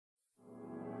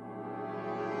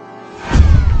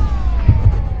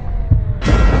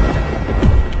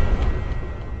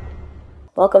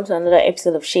Welcome to another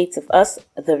episode of Shades of Us,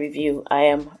 the review. I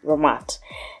am Ramat.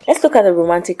 Let's look at a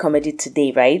romantic comedy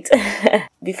today, right?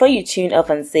 Before you tune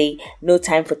off and say, no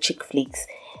time for chick flicks,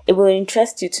 it will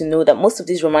interest you to know that most of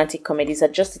these romantic comedies are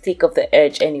just to take off the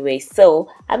edge anyway. So,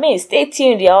 stay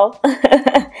tuned, y'all.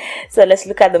 So let's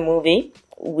look at the movie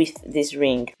With This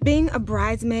Ring. Being a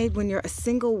bridesmaid when you're a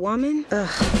single woman? Ugh.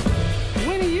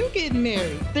 When are you getting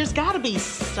married? There's got to be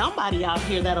somebody out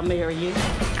here that'll marry you.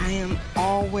 I am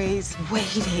always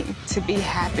waiting to be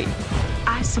happy.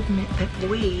 I submit that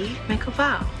we make a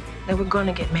vow that we're going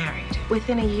to get married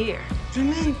within a year.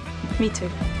 Amen. Me too.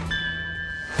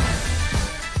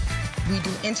 We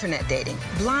do internet dating,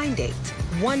 blind dates,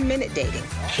 1 minute dating.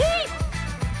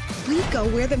 We go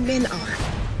where the men are.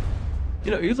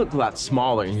 You know, you look a lot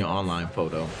smaller in your online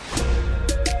photo.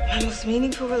 My most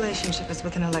meaningful relationship is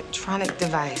with an electronic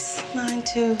device. Mine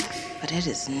too, but it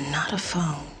is not a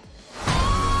phone.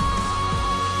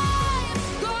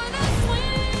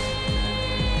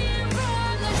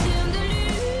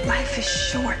 Life is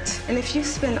short, and if you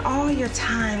spend all your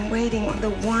time waiting on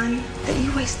the one, then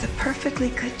you waste a perfectly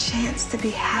good chance to be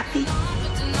happy.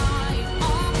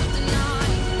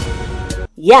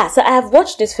 Yeah, so I have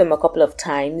watched this film a couple of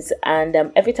times, and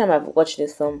every time I've watched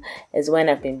this film is when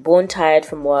I've been bone tired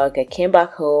from work. I came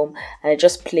back home and I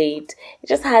just played. It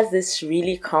just has this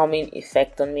really calming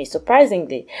effect on me.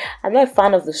 Surprisingly, I'm not a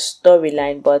fan of the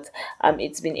storyline, but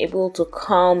it's been able to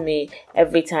calm me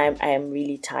every time I am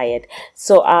really tired.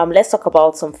 So let's talk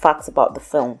about some facts about the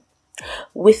film.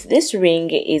 With This Ring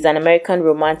is an American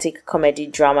romantic comedy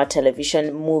drama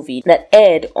television movie that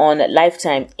aired on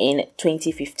Lifetime in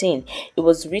 2015. It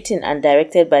was written and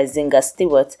directed by Zinga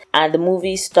Stewart, and the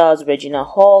movie stars Regina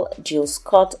Hall, Jill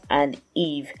Scott, and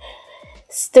Eve.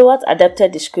 Stewart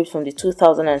adapted the script from the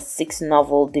 2006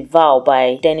 novel The Vow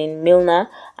by Denning Milner,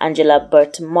 Angela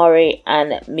Burt Murray,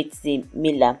 and Mitzi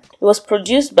Miller. It was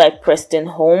produced by Preston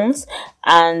Holmes,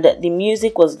 and the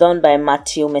music was done by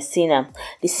Matthew Messina.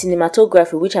 The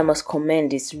cinematography, which I must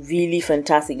commend, is really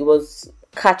fantastic. It was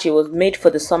catchy. It was made for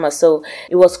the summer, so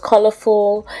it was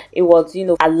colorful, it was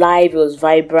alive, it was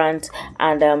vibrant,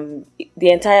 and the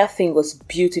entire thing was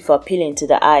beautiful, appealing to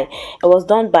the eye. It was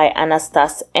done by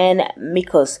Anastas N.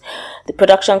 Mikos. The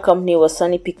production company was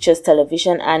Sony Pictures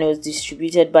Television, and it was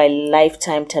distributed by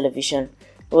Lifetime Television.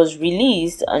 It was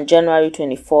released on January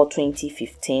 24,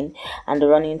 2015, and the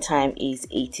running time is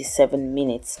 87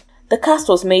 minutes. The cast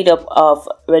was made up of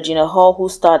Regina Hall, who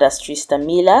starred as Trista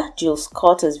Miller, Jill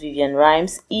Scott as Vivian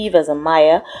Rhymes, Eve as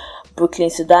Amaya, Brooklyn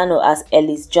Sudano as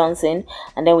Ellis Johnson,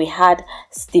 and then we had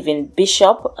Stephen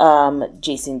Bishop,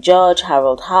 Jason George,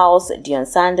 Harold House, Dion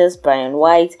Sanders, Brian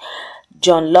White,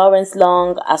 John Lawrence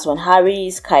Long, Aswan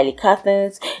Harris, Kylie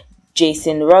Cathens,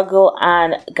 Jason Ruggles,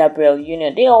 and Gabriel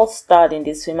Union. They all starred in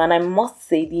this film, and I must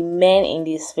say the men in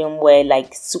this film were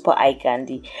like super eye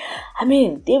candy.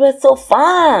 They were so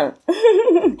fun.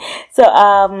 So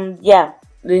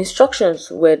the instructions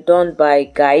were done by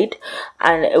Guide,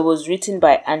 and it was written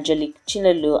by Angelique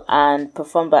Chinelu and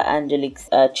performed by Angelique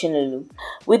Chinelu.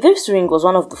 With This Ring was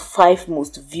one of the 5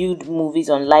 most viewed movies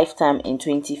on Lifetime in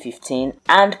 2015,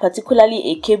 and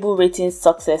particularly a cable rating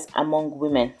success among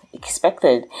women.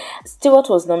 Expected. Stewart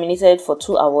was nominated for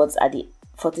 2 awards at the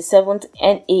 47th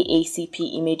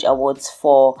NAACP Image Awards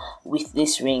for With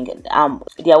This Ring.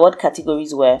 The award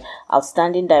categories were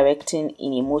Outstanding Directing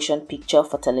in a Motion Picture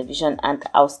for Television and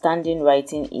Outstanding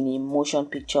Writing in a Motion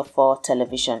Picture for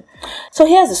Television. So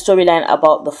here's the storyline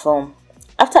about the film.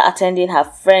 After attending her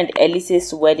friend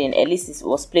Elise's wedding, Elise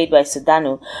was played by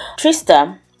Sudano.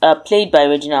 Trista, played by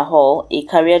Regina Hall, a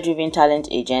career-driven talent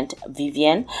agent.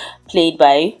 Vivian, played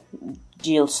by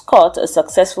Jill Scott, a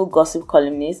successful gossip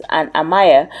columnist, and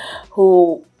Amaya,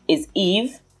 who is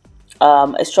Eve,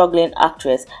 a struggling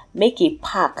actress, make a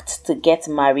pact to get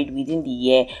married within the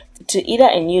year to either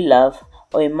a new love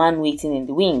or a man waiting in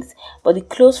the wings. But the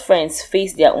close friends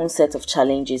face their own set of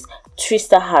challenges.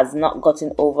 Trista has not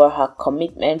gotten over her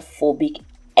commitment-phobic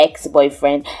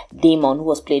ex-boyfriend Damon, who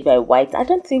was played by White. I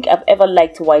don't think I've ever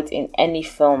liked White in any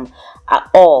film at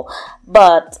all,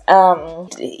 but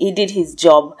he did his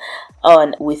job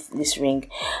on With This Ring.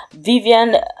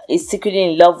 Vivian is secretly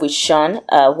in love with Sean,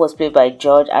 who was played by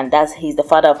George, and he's the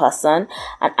father of her son.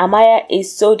 And Amaya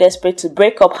is so desperate to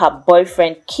break up her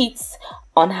boyfriend Keith's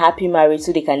unhappy marriage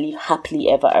so they can live happily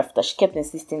ever after. She kept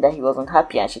insisting that he was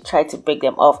unhappy, and she tried to break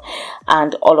them off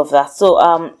and all of that.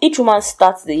 So each woman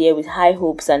starts the year with high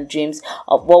hopes and dreams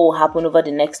of what will happen over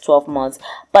the next 12 months.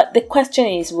 But the question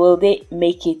is, will they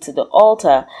make it to the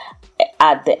altar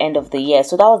at the end of the year?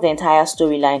 So that was the entire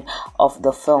storyline of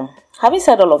the film. Having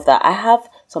said all of that, I have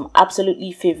some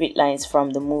absolutely favorite lines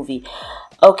from the movie.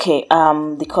 Okay,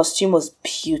 the costume was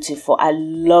beautiful. I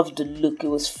loved the look. It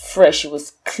was fresh, it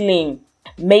was clean.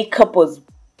 Makeup was,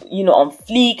 on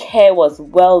fleek, hair was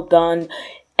well done.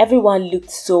 Everyone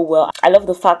looked so well. I love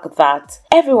the fact that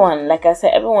everyone, like I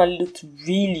said, everyone looked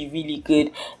really, really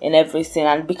good in everything.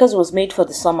 And because it was made for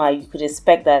the summer, you could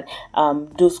expect that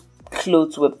those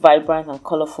clothes were vibrant and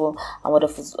colorful and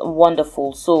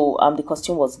wonderful. So the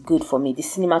costume was good for me. The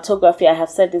cinematography, I have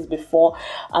said this before,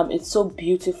 it's so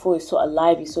beautiful, it's so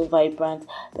alive, it's so vibrant.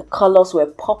 The colors were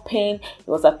popping, it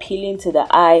was appealing to the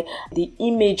eye. The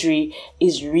imagery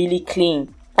is really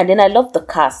clean. And then I love the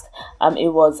cast.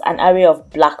 It was an area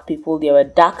of black people. There were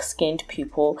dark-skinned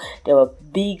people. There were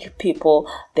big people.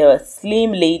 There were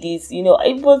slim ladies. It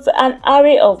was an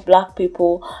array of black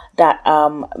people that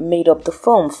made up the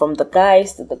film. From the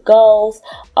guys to the girls,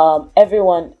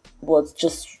 everyone was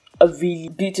just a really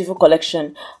beautiful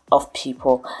collection of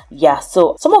people. Yeah,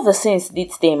 so some of the scenes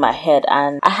did stay in my head,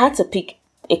 and I had to pick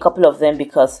a couple of them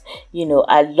because,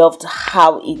 I loved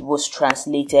how it was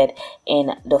translated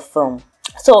in the film.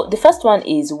 So the first one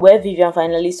is where Vivian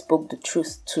finally spoke the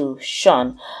truth to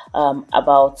Sean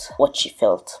about what she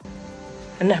felt.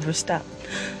 I never stopped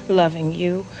loving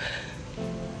you.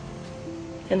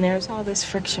 And there's all this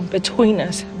friction between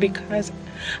us because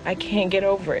I can't get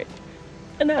over it.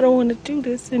 And I don't want to do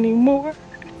this anymore.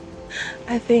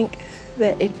 I think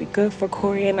that it'd be good for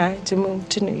Corey and I to move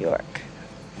to New York.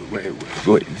 Wait,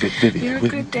 Vivian. You're a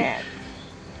good dad.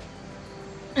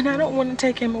 And I don't want to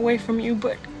take him away from you,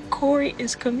 but Corey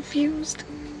is confused.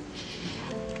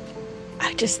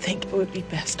 I just think it would be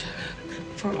best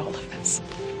for all of us.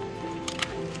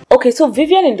 Okay, so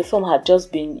Vivian in the film had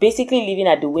just been basically living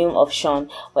at the whim of Sean.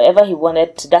 Whatever he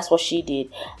wanted to, that's what she did.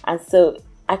 And so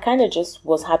I kind of just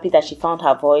was happy that she found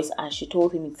her voice and she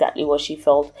told him exactly what she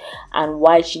felt and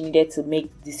why she needed to make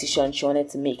the decision she wanted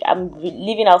to make. I'm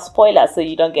leaving out spoilers so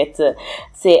you don't get to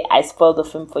say I spoiled the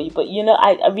film for you. But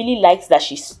I really liked that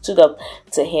she stood up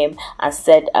to him and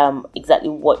said exactly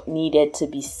what needed to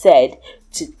be said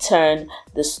to turn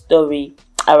the story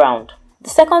around. The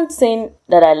second thing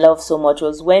that I loved so much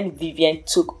was when Vivian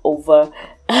took over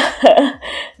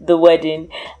the wedding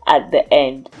at the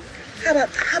end.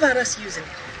 How about us using it?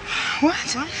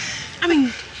 What? I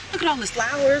mean, look at all the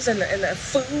flowers and the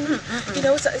food.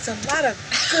 It's a lot of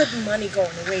good money going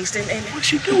to waste. And What's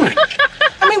she doing?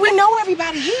 I mean, we know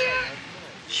everybody here.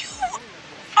 You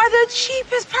are the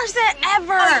cheapest person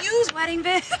ever. Use wedding,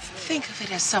 Viv. Think of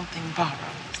it as something borrowed.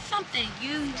 Something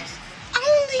used.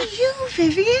 Only you,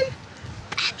 Vivian.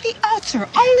 At the altar,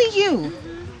 only you.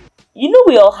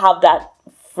 We all have that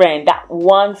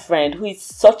one friend who is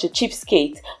such a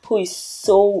cheapskate, who is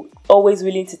so always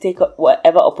willing to take up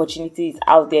whatever opportunity is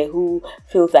out there, who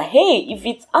feels that, hey, if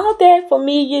it's out there for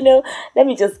me, let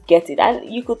me just get it.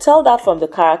 And you could tell that from the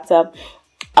character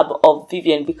of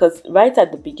Vivian, because right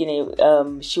at the beginning,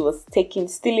 she was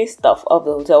stealing stuff off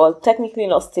the hotel. Well, technically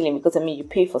not stealing, because you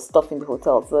pay for stuff in the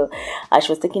hotel. So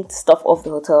she was taking stuff off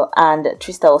the hotel, and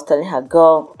Trista was telling her,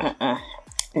 girl,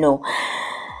 no.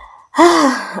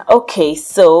 Okay,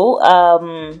 so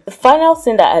the final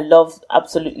thing that I loved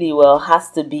absolutely well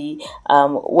has to be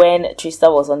when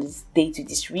Trista was on this date with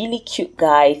this really cute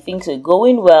guy. Things were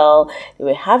going well, they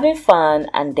were having fun,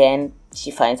 and then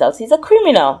she finds out he's a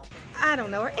criminal. I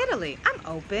don't know, or Italy. I'm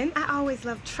open. I always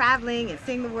love traveling and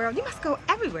seeing the world. You must go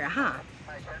everywhere, huh?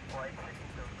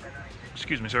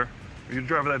 Excuse me, sir. Are you the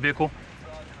driver of that vehicle?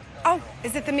 Oh,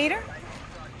 is it the meter?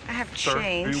 I have Sir,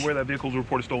 change. are you aware that vehicle was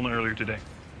reported stolen earlier today?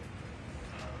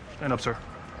 Stand up, sir.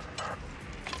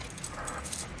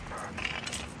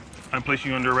 I'm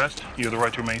placing you under arrest. You have the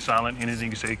right to remain silent.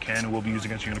 Anything you say can and will be used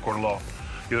against you in a court of law.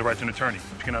 You have the right to an attorney.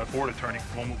 If you cannot afford an attorney,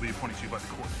 one will be appointed to you by the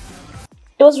court.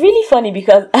 It was really funny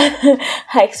because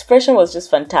her expression was just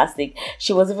fantastic.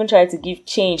 She was even trying to give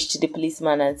change to the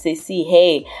policeman and say, see,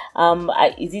 hey,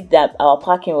 is it that our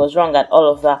parking was wrong and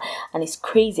all of that? And it's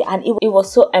crazy. And it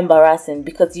was so embarrassing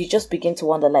because you just begin to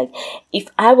wonder, like, if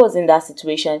I was in that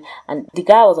situation and the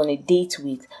guy I was on a date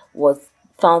with was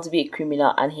found to be a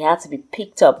criminal and he had to be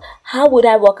picked up, how would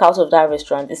I walk out of that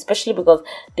restaurant? Especially because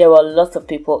there were lots of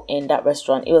people in that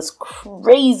restaurant. It was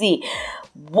crazy.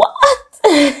 What?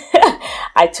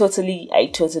 I totally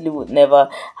would never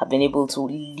have been able to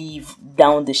live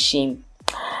down the shame.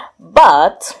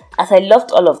 But as I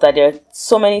loved all of that, there are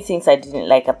so many things I didn't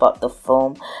like about the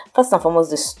film. First and foremost,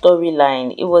 the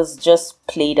storyline. It was just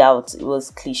played out. It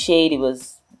was cliched. It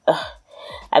was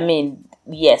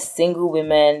yes, single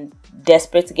women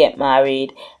desperate to get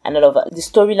married and all of that. The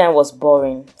storyline was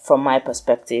boring from my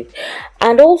perspective.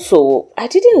 And also, I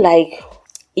didn't like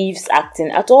Eve's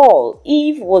acting at all.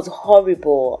 Eve was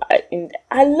horrible.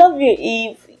 I love you,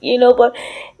 Eve. but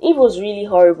it was really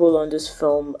horrible on this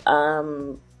film.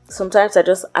 Sometimes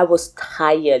I was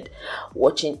tired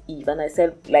watching Eve, and I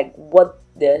said, like, what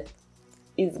the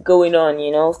is going on,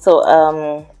 So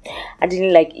I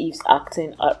didn't like Eve's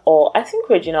acting at all. I think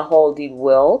Regina Hall did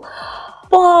well,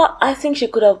 but I think she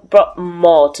could have brought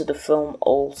more to the film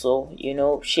also.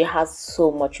 She has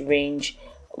so much range.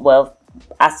 Well,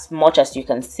 as much as you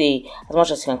can say, as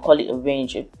much as you can call it a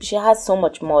range, she has so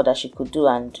much more that she could do,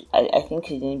 and I think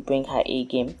she didn't bring her A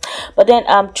game. But then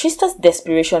Trista's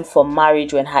desperation for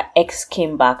marriage when her ex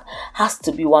came back has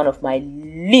to be one of my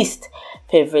least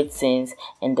favorite scenes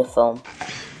in the film.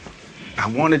 I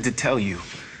wanted to tell you,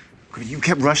 but you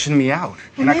kept rushing me out.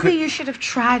 Well, maybe you should have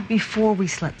tried before we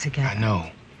slept together. I know.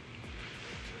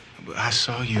 But I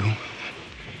saw you,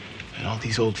 and all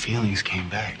these old feelings came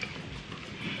back.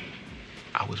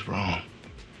 I was wrong.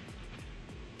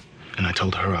 And I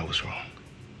told her I was wrong.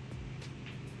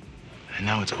 And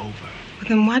now it's over. Well,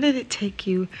 then why did it take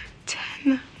you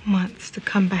 10 months to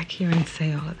come back here and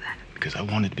say all of that? Because I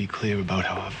wanted to be clear about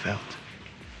how I felt.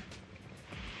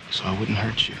 So I wouldn't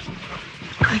hurt you.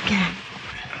 Again.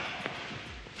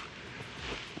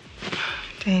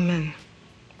 Damon,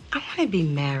 I want to be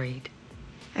married.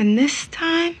 And this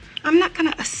time, I'm not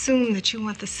going to assume that you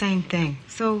want the same thing.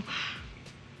 So,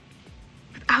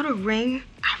 without a ring,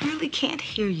 I really can't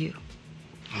hear you.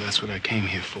 Well, that's what I came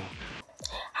here for.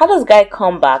 How does guy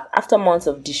come back after months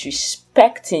of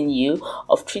disrespecting you,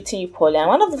 of treating you poorly, and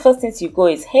one of the first things you go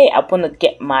is, hey, I want to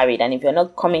get married, and if you're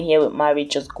not coming here with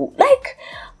marriage, just go. Like,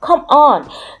 come on.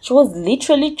 She was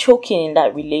literally choking in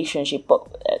that relationship, but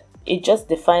it just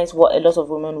defines what a lot of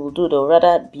women will do. They'll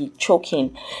rather be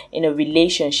choking in a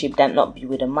relationship than not be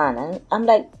with a man. And I'm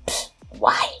like,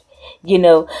 why?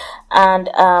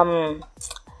 And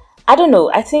I don't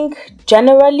know. I think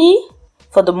generally,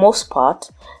 for the most part,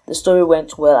 the story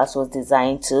went well as it was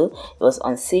designed to. It was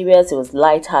unserious, it was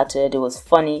light-hearted, it was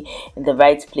funny in the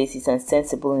right places and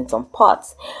sensible in some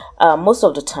parts. Most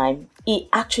of the time, it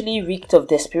actually reeked of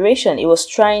desperation. It was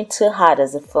trying too hard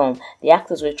as a film. The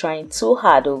actors were trying too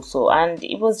hard also, and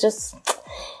it was just...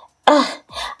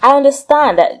 I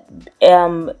understand that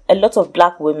a lot of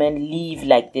black women live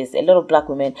like this. A lot of black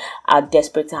women are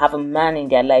desperate to have a man in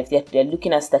their life. They're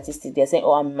looking at statistics. They're saying,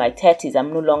 oh, I'm in my 30s.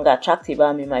 I'm no longer attractive.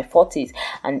 I'm in my 40s.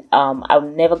 And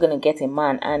I'm never going to get a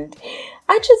man. And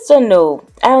I just don't know.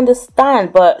 I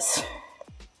understand. But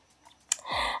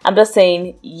I'm just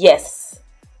saying, yes,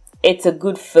 it's a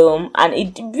good film. And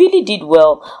it really did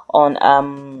well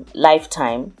on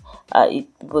Lifetime. It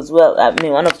was one of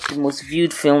the most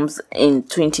viewed films in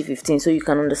 2015, so you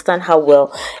can understand how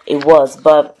well it was.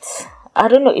 But I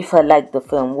don't know if I like the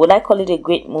film. Would I call it a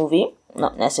great movie?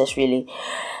 Not necessarily.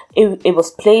 It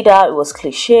was played out, it was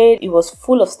cliched, it was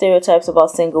full of stereotypes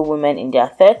about single women in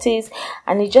their 30s,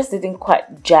 and it just didn't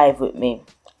quite jive with me.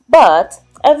 But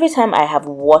every time I have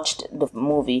watched the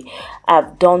movie,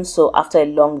 I've done so after a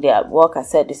long day at work. I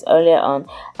said this earlier on,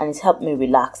 and it's helped me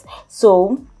relax.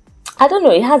 So I don't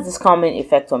know, it has this calming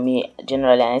effect on me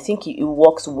generally, and I think it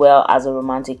works well as a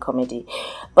romantic comedy.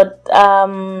 But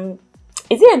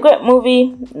is it a great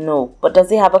movie? No. But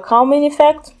does it have a calming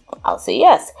effect? I'll say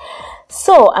yes.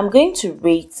 So I'm going to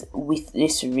rate With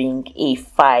This Ring a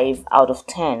 5 out of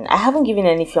 10. I haven't given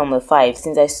any film a 5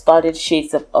 since I started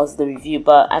Shades of Us the review,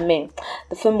 but I mean,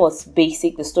 the film was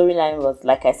basic. The storyline was,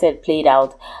 like I said, played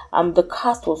out. The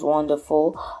cast was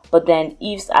wonderful, but then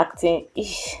Eve's acting,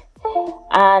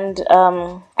 and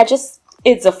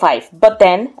it's a 5. But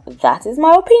then that is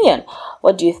my opinion.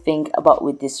 What do you think about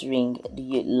With This Ring? Do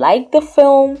you like the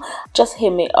film? Just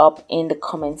hit me up in the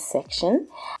comment section.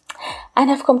 And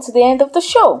I've come to the end of the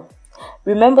show.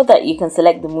 Remember that you can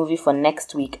select the movie for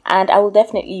next week, and I will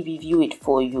definitely review it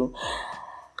for you.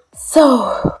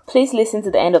 So please listen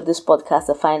to the end of this podcast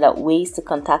to find out ways to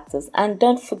contact us, and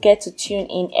don't forget to tune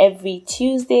in every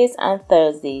Tuesdays and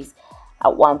Thursdays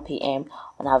at 1 p.m.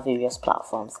 on our various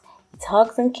platforms. It's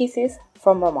hugs and kisses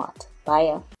from Ramat.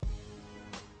 Bye.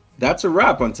 That's a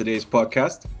wrap on today's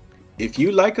podcast. If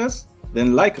you like us,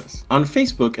 then like us on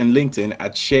Facebook and LinkedIn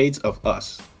at Shades of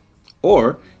Us.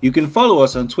 Or you can follow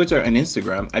us on Twitter and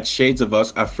Instagram at Shades of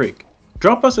Us Afrique.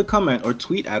 Drop us a comment or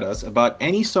tweet at us about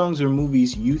any songs or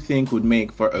movies you think would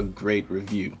make for a great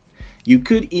review. You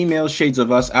could email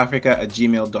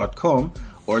shadesofusafrica@gmail.com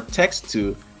or text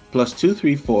to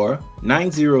 +234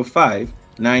 905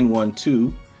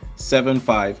 912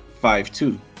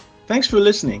 7552. Thanks for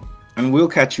listening, and we'll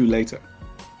catch you later.